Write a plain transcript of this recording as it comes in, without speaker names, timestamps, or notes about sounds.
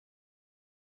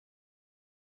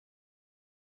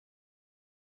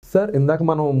Sir ఇందాక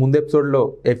మనం ముందు ఎపిసోడ్లో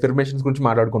ఎఫర్మేషన్స్ గురించి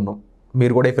మాట్లాడుకున్నాం.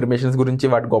 మీరు కూడా ఎఫర్మేషన్స్ గురించి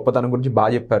వాటి గొప్పతనం గురించి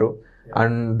బాగా చెప్పారు.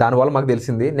 అండ్ దానివల్ల మాకు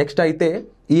తెలిసింది. నెక్స్ట్ అయితే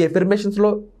ఈ ఎఫర్మేషన్స్లో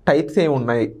టైప్స్ ఏమి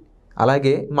ఉన్నాయి,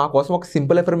 అలాగే మా కోసం ఒక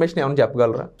సింపుల్ ఎఫర్మేషన్ ఏమైనా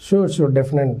చెప్పగలరా? షూర్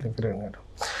డెఫినెట్లీ కిరణ్ గారు.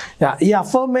 ఈ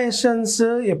అఫర్మేషన్స్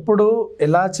ఎప్పుడు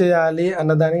ఎలా చేయాలి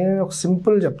అన్నదానికి నేను ఒక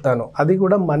సింపుల్ చెప్తాను. అది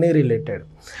కూడా మనీ రిలేటెడ్.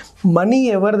 మనీ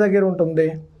ఎవరి దగ్గర ఉంటుంది?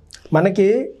 మనకి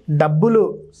డబ్బులు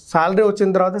సాలరీ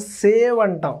వచ్చిన తర్వాత సేవ్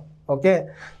అంటాం. ఓకే,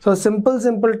 సో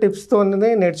సింపుల్ టిప్స్తో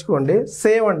నేర్చుకోండి.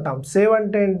 సేవ్ అంటాం. సేవ్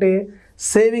అంటే ఏంటి?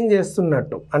 సేవింగ్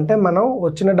చేస్తున్నట్టు, అంటే మనం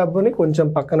వచ్చిన డబ్బుని కొంచెం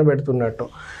పక్కన పెడుతున్నట్టు.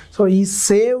 సో ఈ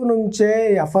సేవ్ నుంచే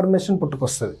ఈ అఫర్మేషన్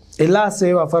పుట్టుకొస్తుంది. ఎలా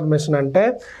సేవ్ అఫర్మేషన్ అంటే,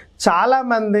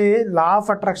 చాలామంది లా ఆఫ్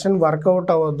అట్రాక్షన్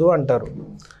వర్కౌట్ అవ్వద్దు అంటారు.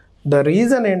 ద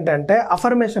రీజన్ ఏంటంటే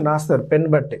అఫర్మేషన్ రాస్తారు పెన్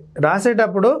బట్టి.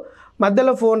 రాసేటప్పుడు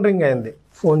మధ్యలో ఫోన్ రింగ్ అయింది,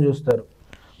 ఫోన్ చూస్తారు,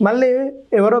 మళ్ళీ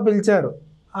ఎవరో పిలిచారు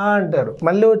అంటారు,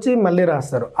 మళ్ళీ వచ్చి మళ్ళీ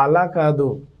రాస్తారు. అలా కాదు,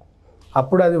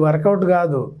 అప్పుడు అది వర్కౌట్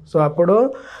కాదు. సో అప్పుడు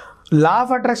లా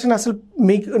ఆఫ్ అట్రాక్షన్ అసలు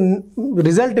మీకు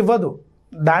రిజల్ట్ ఇవ్వదు.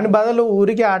 దాని బదులు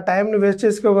ఊరికి ఆ టైంని వేస్ట్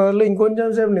చేసుకో బదులు ఇంకొంచెం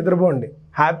సేపు నిద్రపోండి.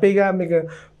 హ్యాపీగా మీకు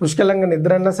పుష్కలంగా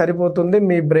నిద్ర అన్నా సరిపోతుంది.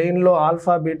 మీ బ్రెయిన్లో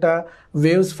ఆల్ఫా బీటా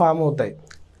వేవ్స్ ఫామ్ అవుతాయి.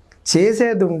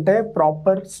 చేసేది ఉంటే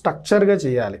ప్రాపర్ స్ట్రక్చర్గా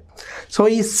చేయాలి. సో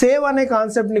ఈ సేవ్ అనే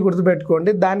కాన్సెప్ట్ని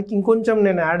గుర్తుపెట్టుకోండి. దానికి ఇంకొంచెం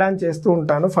నేను యాడ్ ఆన్ చేస్తూ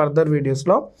ఉంటాను ఫర్దర్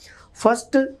వీడియోస్లో.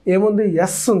 ఫస్ట్ ఏముంది?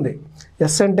 ఎస్ ఉంది.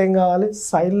 ఎస్ అంటే ఏం కావాలి?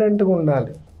 సైలెంట్గా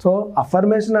ఉండాలి. సో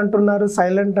అఫర్మేషన్ అంటున్నారు,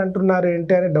 సైలెంట్ అంటున్నారు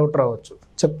ఏంటి అని డౌట్ రావచ్చు,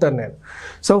 చెప్తాను నేను.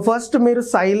 సో ఫస్ట్ మీరు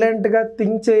సైలెంట్గా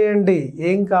థింక్ చేయండి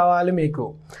ఏం కావాలి మీకు.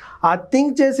 ఆ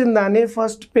థింక్ చేసిన దాన్ని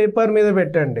ఫస్ట్ పేపర్ మీద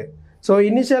పెట్టండి. సో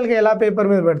ఇనిషియల్గా ఎలా పేపర్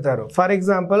మీద పెడతారు? ఫర్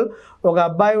ఎగ్జాంపుల్, ఒక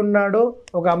అబ్బాయి ఉన్నాడు,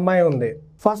 ఒక అమ్మాయి ఉంది.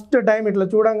 ఫస్ట్ టైం ఇట్లా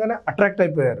చూడంగానే అట్రాక్ట్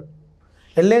అయిపోయారు.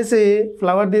 వెళ్ళేసి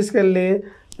ఫ్లవర్ తీసుకెళ్ళి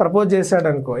ప్రపోజ్ చేశాడు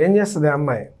అనుకో, ఏం చేస్తుంది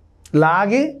అమ్మాయి?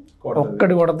 లాగి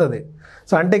ఒక్కటి కొడుతుంది.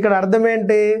 సో అంటే ఇక్కడ అర్థం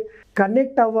ఏంటి?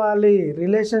 కనెక్ట్ అవ్వాలి,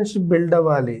 రిలేషన్షిప్ బిల్డ్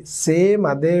అవ్వాలి. సేమ్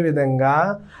అదే విధంగా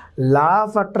లా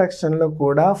ఆఫ్ అట్రాక్షన్లో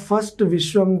కూడా ఫస్ట్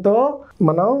విశ్వంతో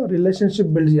మనం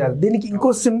రిలేషన్షిప్ బిల్డ్ చేయాలి. దీనికి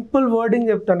ఇంకో సింపుల్ వర్డింగ్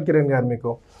చెప్తాను కిరణ్ గారు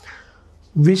మీకు.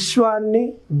 విశ్వాన్ని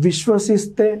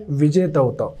విశ్వసిస్తే విజేత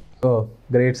అవుతావు.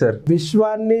 Great sir.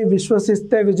 విశ్వాన్ని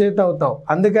విశ్వసిస్తే విజేత అవుతావు.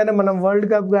 అందుకని మనం వరల్డ్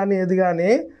కప్ కానీ ఏది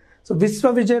కానీ సో విశ్వ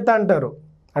విజేత అంటారు.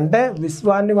 అంటే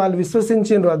విశ్వాన్ని వాళ్ళు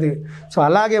విశ్వసించారు అది. సో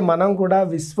అలాగే మనం కూడా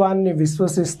విశ్వాన్ని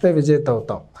విశ్వసిస్తే విజేత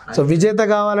అవుతాం. సో విజేత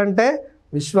కావాలంటే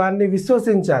విశ్వాన్ని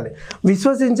విశ్వసించాలి.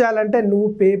 విశ్వసించాలంటే నువ్వు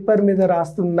పేపర్ మీద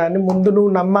రాస్తున్న దాన్ని ముందు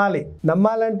నువ్వు నమ్మాలి.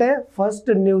 నమ్మాలంటే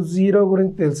ఫస్ట్ నువ్వు జీరో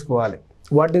గురించి తెలుసుకోవాలి.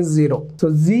 What is zero? So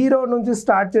zero నుంచి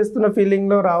స్టార్ట్ చేస్తున్న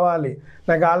ఫీలింగ్లో రావాలి.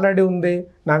 నాకు ఆల్రెడీ ఉంది,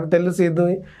 నాకు తెలుసు, ఇది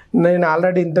నేను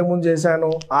ఆల్రెడీ ఇంతకుముందు చేశాను,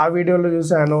 ఆ వీడియోలో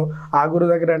చూశాను, ఆ గురు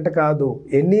దగ్గర అంటే కాదు.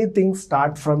 Anything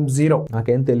start from zero.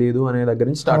 నాకేం తెలియదు అనే దగ్గర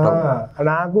నుంచి స్టార్ట్.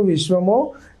 నాకు విశ్వము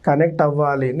కనెక్ట్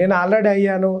అవ్వాలి. నేను ఆల్రెడీ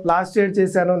అయ్యాను, లాస్ట్ ఇయర్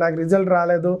చేశాను, నాకు రిజల్ట్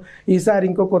రాలేదు, ఈసారి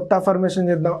ఇంకో కొత్త అఫర్మేషన్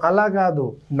చేద్దాం. అలా కాదు.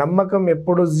 నమ్మకం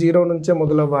ఎప్పుడు జీరో నుంచే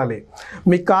మొదలవ్వాలి.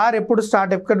 మీ కార్ ఎప్పుడు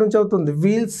స్టార్ట్ ఎక్కడి నుంచి అవుతుంది?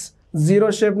 వీల్స్ జీరో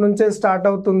షేప్ నుంచే స్టార్ట్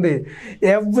అవుతుంది.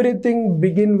 Everything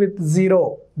begin with zero.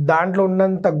 దాంట్లో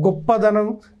ఉన్నంత గొప్పదనం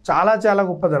చాలా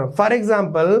గొప్పదనం. ఫర్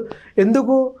ఎగ్జాంపుల్,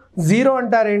 ఎందుకు జీరో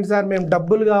అంటారు ఏంటి సార్, మేము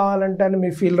డబ్బులు కావాలంటే అని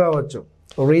మీ ఫీల్ రావచ్చు.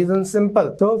 Reason simple.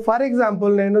 So for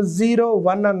example, నేను 0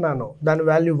 1 అన్నాను, దాని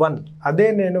వాల్యూ 1. అదే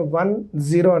నేను 1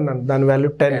 0 అన్నాను, దాని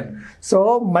వాల్యూ 10. సో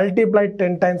మల్టిప్లైడ్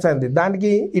 10 టైమ్స్ అయింది.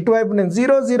 దానికి ఇటువైపు నేను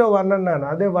 0 0 1 అన్నాను,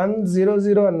 అదే 1 0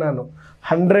 0 అన్నాను,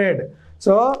 100.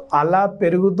 సో అలా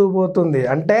పెరుగుతూ పోతుంది.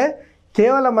 అంటే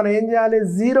కేవలం మనం ఏం చేయాలి?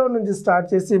 జీరో నుంచి స్టార్ట్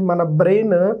చేసి మన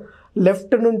బ్రెయిన్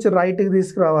లెఫ్ట్ నుంచి రైట్కి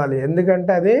తీసుకురావాలి.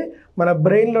 ఎందుకంటే అది మన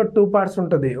బ్రెయిన్లో 2 పార్ట్స్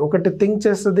ఉంటుంది. ఒకటి థింక్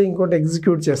చేస్తుంది, ఇంకోటి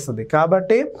ఎగ్జిక్యూట్ చేస్తుంది.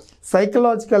 కాబట్టి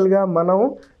సైకలాజికల్గా మనం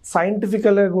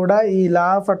సైంటిఫికల్గా కూడా ఈ లా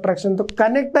ఆఫ్ అట్రాక్షన్తో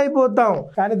కనెక్ట్ అయిపోతాం.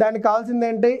 కానీ దానికి కావాల్సింది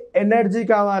ఏంటి? ఎనర్జీ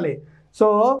కావాలి. సో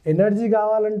ఎనర్జీ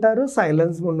కావాలంటారు,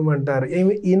 సైలెన్స్ ఉండమంటారు.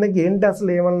 ఈయనకి ఏంటి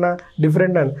అసలు ఏమన్నా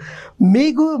డిఫరెంట్ అని?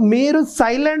 మీరు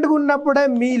సైలెంట్గా ఉన్నప్పుడే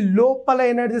మీ లోపల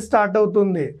ఎనర్జీ స్టార్ట్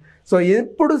అవుతుంది. సో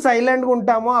ఎప్పుడు సైలెంట్గా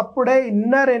ఉంటామో అప్పుడే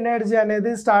ఇన్నర్ ఎనర్జీ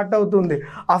అనేది స్టార్ట్ అవుతుంది.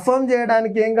 అఫర్మ్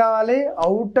చేయడానికి ఏం కావాలి?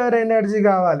 అవుటర్ ఎనర్జీ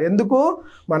కావాలి. ఎందుకు?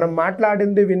 మనం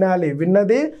మాట్లాడింది వినాలి,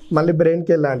 విన్నది మళ్ళీ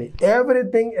బ్రెయిన్కి వెళ్ళాలి.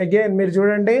 ఎవ్రీథింగ్ అగైన్ మీరు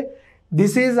చూడండి,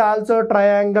 this is also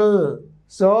triangle.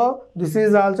 So this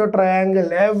is also triangle.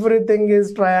 Everything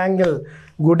is triangle.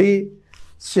 గుడి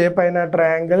షేప్ అయిన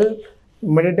ట్రయాంగిల్,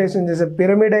 మెడిటేషన్ చేసే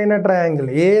పిరమిడ్ అయిన ట్రయాంగిల్,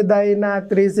 ఏదైనా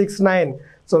 3 6 9.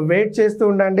 సో వెయిట్ చేస్తూ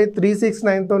ఉండండి. 3 6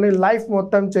 9తోని లైఫ్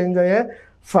మొత్తం చేంజ్ అయ్యే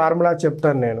ఫార్ములా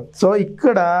చెప్తాను నేను. సో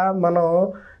ఇక్కడ మనం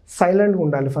సైలెంట్గా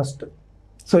ఉండాలి ఫస్ట్.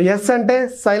 సో ఎస్ అంటే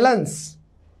సైలెన్స్,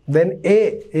 దెన్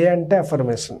ఏ అంటే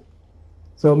అఫర్మేషన్.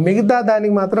 సో మిగతా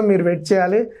దానికి మాత్రం మీరు వెయిట్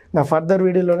చేయాలి, నా ఫర్దర్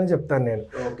వీడియోలోనే చెప్తాను నేను.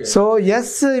 సో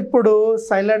ఎస్, ఇప్పుడు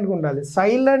సైలెంట్గా ఉండాలి.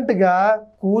 సైలెంట్గా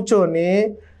కూర్చొని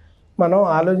మనం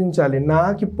ఆలోచించాలి,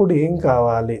 నాకు ఇప్పుడు ఏం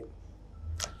కావాలి.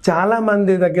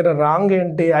 చాలామంది దగ్గర రాంగ్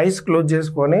ఏంటి, ఐస్ క్లోజ్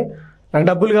చేసుకొని నాకు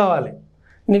డబ్బులు కావాలి.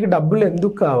 నీకు డబ్బులు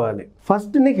ఎందుకు కావాలి?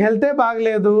 ఫస్ట్ నీకు హెల్తే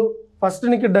బాగలేదు, ఫస్ట్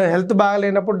నీకు హెల్త్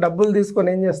బాగలేనప్పుడు డబ్బులు తీసుకొని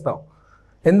ఏం చేస్తావు?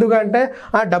 ఎందుకంటే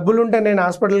డబ్బులు ఉంటే నేను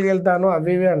హాస్పిటల్కి వెళ్తాను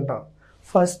అవి ఇవి అంటాం.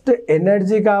 ఫస్ట్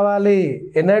ఎనర్జీ కావాలి.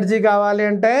 ఎనర్జీ కావాలి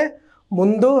అంటే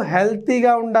ముందు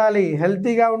హెల్తీగా ఉండాలి.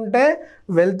 హెల్తీగా ఉంటే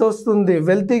వెల్త్ వస్తుంది,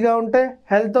 వెల్తీగా ఉంటే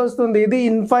హెల్త్ వస్తుంది. ఇది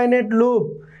ఇన్ఫైనైట్ లూప్.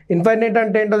 ఇన్ఫైనైట్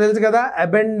అంటే ఏంటో తెలుసు కదా,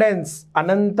 అబెండెన్స్,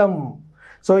 అనంతం.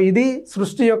 సో ఇది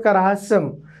సృష్టి యొక్క రహస్యం.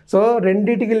 సో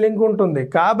రెండిటికి లింక్ ఉంటుంది.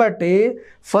 కాబట్టి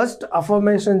ఫస్ట్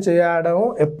అఫర్మేషన్ చేయడం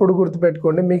ఎప్పుడు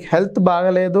గుర్తుపెట్టుకోండి, మీకు హెల్త్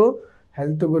బాగలేదు,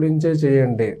 హెల్త్ గురించే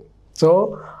చేయండి. సో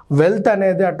వెల్త్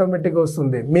అనేది ఆటోమేటిక్గా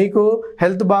వస్తుంది. మీకు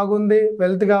హెల్త్ బాగుంది,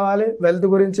 వెల్త్ కావాలి, వెల్త్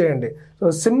గురించి చేయండి. సో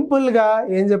సింపుల్గా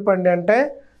ఏం చెప్పండి అంటే,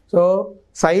 సో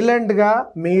సైలెంట్గా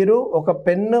మీరు ఒక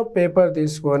పెన్ను పేపర్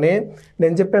తీసుకొని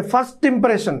నేను చెప్పే ఫస్ట్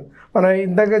ఇంప్రెషన్, మనం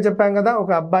ఇందాక చెప్పాం కదా,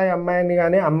 ఒక అబ్బాయి అమ్మాయిని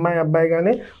కానీ అమ్మాయి అబ్బాయి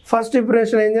కానీ ఫస్ట్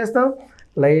ఇంప్రెషన్ ఏం చేస్తాం,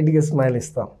 లైట్గా స్మైల్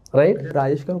ఇస్తాం. రైట్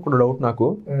రాజేష్ గారు, ఒక డౌట్ నాకు,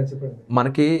 చెప్పండి.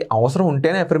 మనకి అవసరం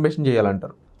ఉంటేనే అఫర్మేషన్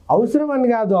చేయాలంటారు. అవసరం అని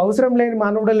కాదు, అవసరం లేని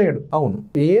మానవుడే లేడు. అవును,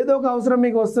 ఏదో ఒక అవసరం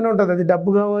మీకు వస్తూనే ఉంటుంది. అది డబ్బు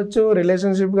కావచ్చు,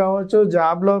 రిలేషన్షిప్ కావచ్చు,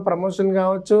 జాబ్లో ప్రమోషన్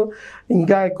కావచ్చు,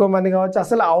 ఇంకా ఎక్కువ మంది కావచ్చు.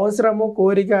 అసలు అవసరము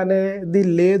కోరిక అనేది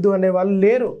లేదు అనే వాళ్ళు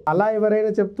లేరు. అలా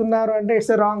ఎవరైనా చెప్తున్నారు అంటే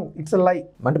it's a wrong, it's a లై.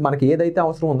 అంటే మనకి ఏదైతే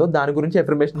అవసరం ఉందో దాని గురించి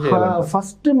అఫర్మేషన్ చేయాలి.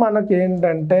 ఫస్ట్ మనకి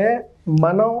ఏంటంటే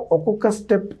మనం ఒక్కొక్క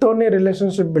స్టెప్తోని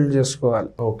రిలేషన్షిప్ బిల్డ్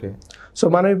చేసుకోవాలి. ఓకే. సో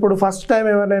మనం ఇప్పుడు ఫస్ట్ టైం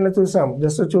ఎవరినైనా చూసాం,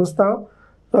 జస్ట్ చూస్తాం.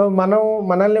 సో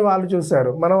మనల్ని వాళ్ళు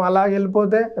చూశారు, మనం అలా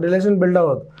వెళ్ళిపోతే రిలేషన్ బిల్డ్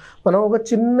అవ్వదు. మనం ఒక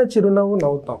చిన్న చిరునవ్వు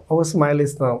నవ్వుతాం, ఒక స్మైల్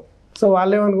ఇస్తాం. సో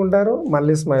వాళ్ళు ఏమనుకుంటారు,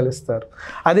 మళ్ళీ స్మైల్ ఇస్తారు.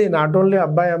 అది నాట్ ఓన్లీ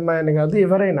అబ్బాయి అమ్మాయి అని కాదు,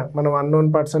 ఎవరైనా మనం అన్నోన్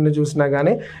పర్సన్ని చూసినా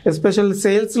కానీ, ఎస్పెషల్లీ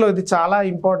సేల్స్లో ఇది చాలా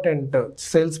ఇంపార్టెంట్.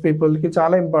 సేల్స్ పీపుల్కి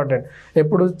చాలా ఇంపార్టెంట్.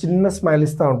 ఎప్పుడు చిన్న స్మైల్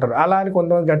ఇస్తూ ఉంటారు. అలా అని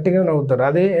కొంతమంది గట్టిగా నవ్వుతారు,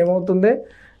 అదే ఏమవుతుంది,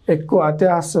 ఎక్కువ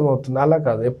అత్యాహాస్యం అవుతుంది. అలా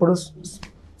కాదు, ఎప్పుడు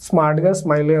స్మార్ట్గా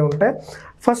స్మైల్గా ఉంటే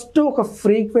ఫస్ట్ ఒక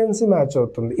ఫ్రీక్వెన్సీ మ్యాచ్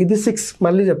అవుతుంది. ఇది 6,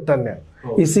 మళ్ళీ చెప్తాను నేను.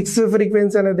 ఈ 6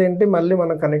 ఫ్రీక్వెన్సీ అనేది ఏంటి, మళ్ళీ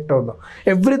మనం కనెక్ట్ అవుదాం.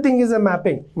 Everything is a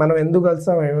mapping. మనం ఎందుకు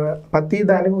కలుస్తాం, ప్రతి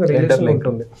దానికి ఒక రిలేషన్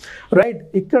ఉంటుంది. రైట్.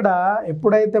 ఇక్కడ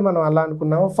ఎప్పుడైతే మనం అలా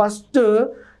అనుకున్నామో, ఫస్ట్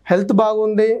హెల్త్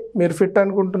బాగుంది, మీరు ఫిట్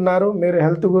అనుకుంటున్నారు, మీరు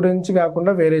హెల్త్ గురించి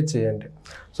కాకుండా వేరే చేయండి.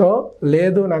 సో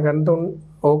లేదు నాకు అంత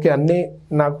ఓకే, అన్నీ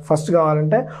నాకు ఫస్ట్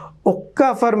కావాలంటే ఒక్క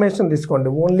అఫర్మేషన్ తీసుకోండి,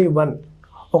 ఓన్లీ 1.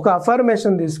 ఒక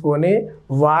అఫర్మేషన్ తీసుకొని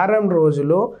వారం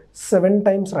రోజులు 7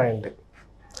 టైమ్స్ రాయండి.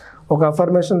 ఒక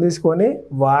అఫర్మేషన్ తీసుకొని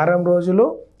వారం రోజులు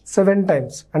 7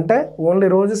 టైమ్స్, అంటే ఓన్లీ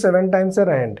రోజు 7 టైమ్సే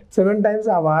రాయండి. 7 టైమ్స్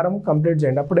ఆ వారం కంప్లీట్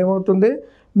చేయండి. అప్పుడు ఏమవుతుంది,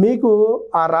 మీకు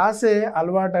ఆ రాసే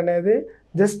అలవాటు అనేది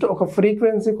జస్ట్ ఒక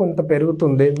ఫ్రీక్వెన్సీ కొంత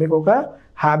పెరుగుతుంది, మీకు ఒక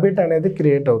హ్యాబిట్ అనేది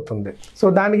క్రియేట్ అవుతుంది. సో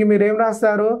దానికి మీరు ఏం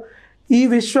రాస్తారు, ఈ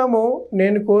విశ్వము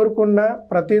నేను కోరుకున్న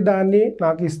ప్రతిదాన్ని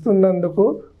నాకు ఇస్తున్నందుకు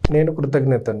నేను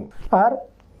కృతజ్ఞతను. ఆర్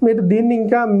మీరు దీన్ని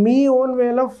ఇంకా మీ ఓన్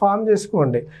వేలో ఫామ్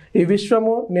చేసుకోండి. ఈ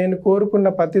విశ్వము నేను కోరుకున్న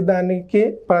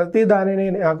ప్రతిదానిని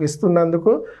నాకు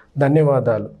ఇస్తున్నందుకు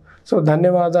ధన్యవాదాలు. సో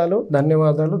ధన్యవాదాలు,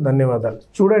 ధన్యవాదాలు, ధన్యవాదాలు.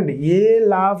 చూడండి, ఏ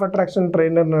లా ఆఫ్ అట్రాక్షన్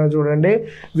ట్రైనర్ చూడండి,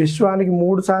 విశ్వానికి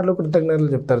 3 సార్లు కృతజ్ఞతలు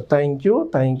చెప్తారు, thank you,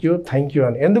 thank you, thank you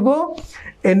అని. ఎందుకు,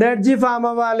 ఎనర్జీ ఫామ్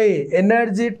అవ్వాలి,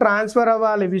 ఎనర్జీ ట్రాన్స్ఫర్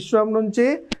అవ్వాలి విశ్వం నుంచి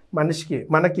మనిషికి,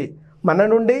 మనకి, మన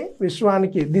నుండి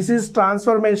విశ్వానికి. దిస్ ఈజ్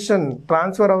ట్రాన్స్ఫర్మేషన్,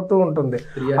 ట్రాన్స్ఫర్ అవుతూ ఉంటుంది.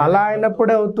 అలా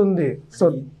అయినప్పుడే అవుతుంది. సో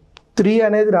 3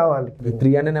 అనేది రావాలి.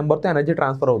 3 అనే నెంబర్తో ఎనర్జీ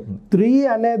ట్రాన్స్ఫర్ అవుతుంది. 3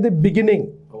 అనేది బిగినింగ్.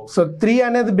 సో 3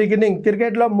 అనేది బిగినింగ్.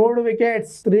 క్రికెట్లో 3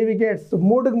 వికెట్స్, 3 వికెట్స్,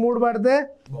 3కి 3 పడితే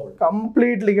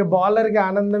కంప్లీట్లీ బౌలర్కి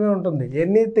ఆనందమే ఉంటుంది.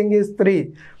 Anything is 3.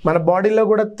 మన బాడీలో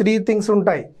కూడా 3 థింగ్స్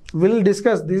ఉంటాయి. Will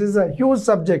discuss, this is a huge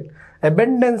subject,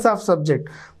 abundance of subject.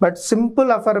 But simple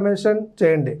affirmation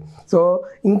చేయండి. సో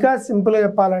ఇంకా సింపుల్గా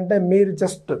చెప్పాలంటే మీరు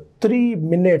జస్ట్ 3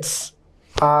 minutes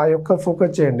ఆ యొక్క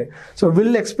ఫోకస్ చేయండి. So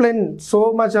will explain so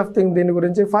much of thing దీని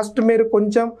గురించి. ఫస్ట్ మీరు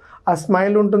కొంచెం ఆ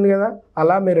స్మైల్ ఉంటుంది కదా,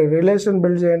 అలా మీరు రిలేషన్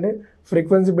బిల్డ్ చేయండి,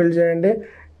 ఫ్రీక్వెన్సీ బిల్డ్ చేయండి.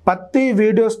 ప్రతి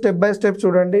వీడియో స్టెప్ బై స్టెప్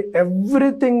చూడండి.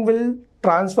 Everything will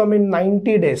transform in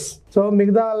 90 days. So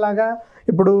మిగతా అలాగా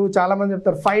ఇప్పుడు చాలామంది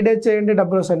చెప్తారు 5 days చేయండి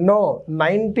డబ్బులు వస్తాయి. నో,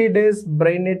 90 days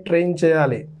బ్రెయిన్ని ట్రైన్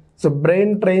చేయాలి. సో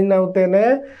బ్రెయిన్ ట్రైన్ అవుతేనే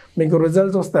మీకు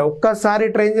రిజల్ట్స్ వస్తాయి. ఒక్కసారి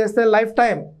ట్రైన్ చేస్తే లైఫ్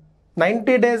టైం.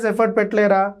 90 days ఎఫర్ట్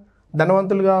పెట్టలేరా,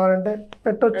 ధనవంతులు కావాలంటే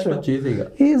పెట్టొచ్చు,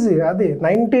 ఈజీ. అది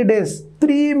 90 days,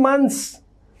 3 months,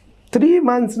 3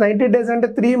 months, 90 days అంటే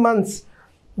 3 months.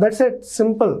 That's it,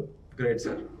 simple. Great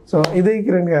sir. So ఇది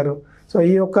కిరణ్ గారు. సో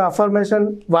ఈ యొక్క అఫర్మేషన్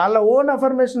వాళ్ళ ఓన్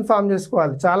అఫర్మేషన్ ఫామ్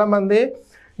చేసుకోవాలి. చాలామంది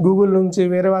గూగుల్ నుంచి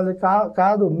వేరే వాళ్ళది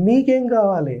కాదు. మీకేం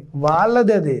కావాలి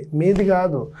వాళ్ళది, అది మీది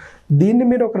కాదు. దీన్ని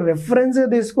మీరు ఒక రెఫరెన్స్గా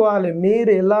తీసుకోవాలి.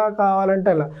 మీరు ఎలా కావాలంటే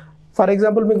అలా. ఫర్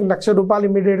ఎగ్జాంపుల్ మీకు ₹1,00,000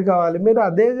 ఇమీడియట్ కావాలి, మీరు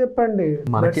అదే చెప్పండి,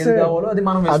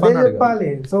 అదే చెప్పాలి.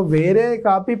 సో వేరే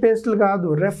కాపీ పేస్ట్లు కాదు,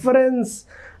 reference.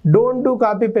 Don't do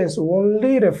copy paste,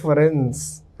 only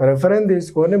reference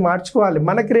తీసుకొని మార్చుకోవాలి.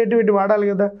 మన క్రియేటివిటీ వాడాలి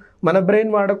కదా, మన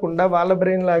బ్రెయిన్ వాడకుండా వాళ్ళ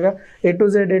బ్రెయిన్ లాగా ఏ టు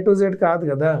జెడ్ కాదు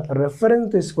కదా. రెఫరెన్స్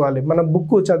తీసుకోవాలి. మనం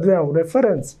బుక్ చదివాము,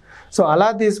 రెఫరెన్స్. సో అలా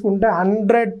తీసుకుంటే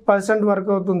 100%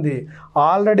 వర్క్ అవుతుంది.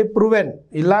 Already proven.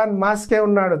 ఇలాన్ మాస్కే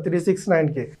ఉన్నాడు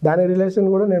 369కి. దాని రిలేషన్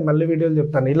కూడా నేను మళ్ళీ వీడియోలు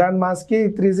చెప్తాను. ఇలాన్ మాస్కి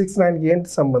 369కి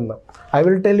ఏంటి సంబంధం, I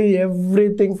will tell you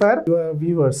everything for your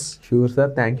viewers. Sure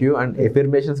sir, thank you. And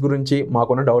affirmations గురించి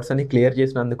మాకున్న డౌట్స్ అన్ని క్లియర్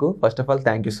చేసినందుకు first of all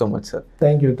thank you so much sir.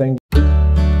 Thank you.